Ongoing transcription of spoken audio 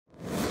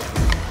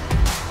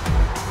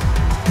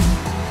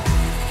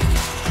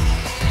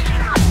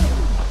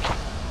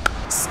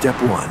Step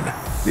 1.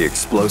 The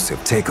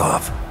explosive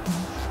takeoff.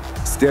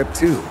 Step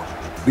 2.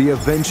 The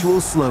eventual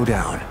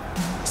slowdown.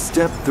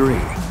 Step 3.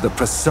 The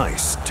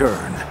precise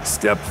turn.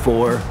 Step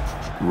 4.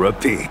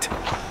 Repeat.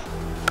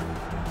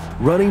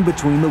 Running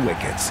between the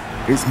wickets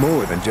is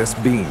more than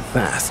just being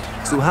fast.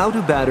 So how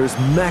do batters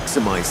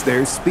maximize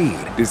their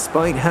speed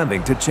despite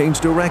having to change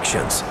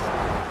directions?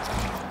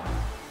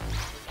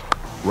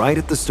 Right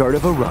at the start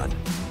of a run,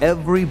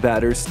 every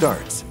batter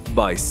starts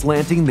by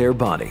slanting their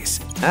bodies.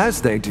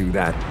 As they do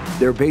that,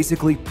 they're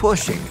basically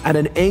pushing at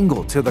an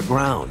angle to the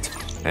ground.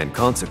 And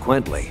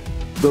consequently,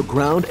 the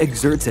ground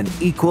exerts an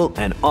equal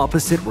and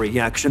opposite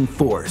reaction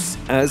force,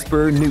 as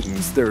per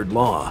Newton's third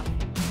law.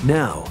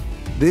 Now,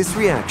 this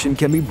reaction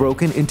can be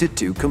broken into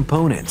two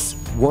components.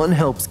 One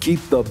helps keep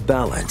the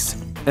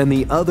balance, and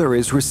the other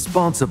is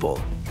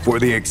responsible for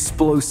the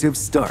explosive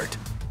start,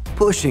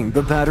 pushing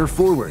the batter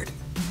forward.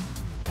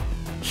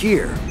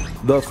 Here,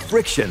 the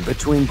friction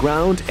between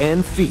ground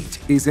and feet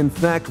is in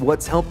fact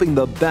what's helping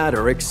the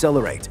batter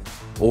accelerate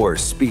or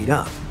speed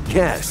up.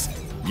 Yes,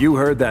 you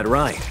heard that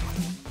right.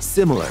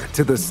 Similar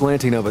to the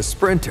slanting of a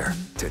sprinter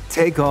to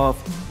take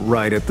off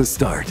right at the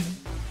start.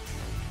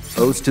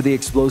 Owes to the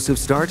explosive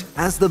start,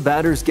 as the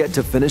batters get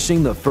to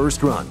finishing the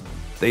first run,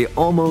 they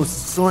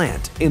almost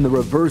slant in the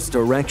reverse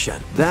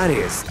direction. That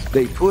is,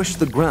 they push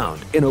the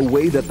ground in a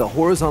way that the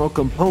horizontal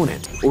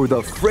component or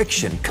the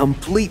friction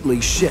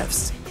completely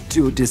shifts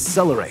to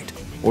decelerate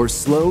or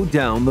slow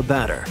down the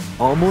batter,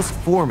 almost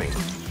forming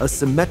a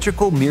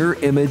symmetrical mirror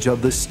image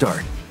of the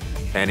start.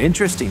 And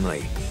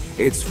interestingly,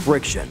 it's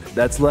friction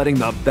that's letting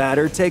the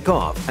batter take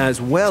off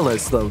as well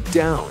as slow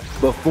down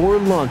before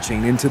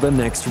launching into the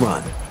next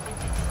run.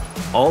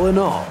 All in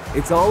all,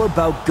 it's all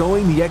about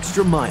going the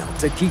extra mile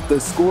to keep the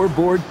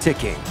scoreboard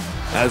ticking,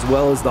 as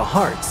well as the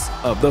hearts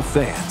of the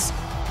fans.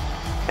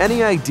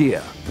 Any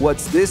idea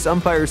what's this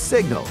umpire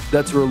signal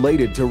that's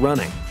related to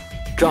running?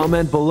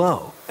 Comment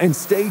below and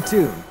stay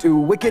tuned to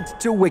Wicket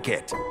to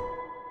Wicket.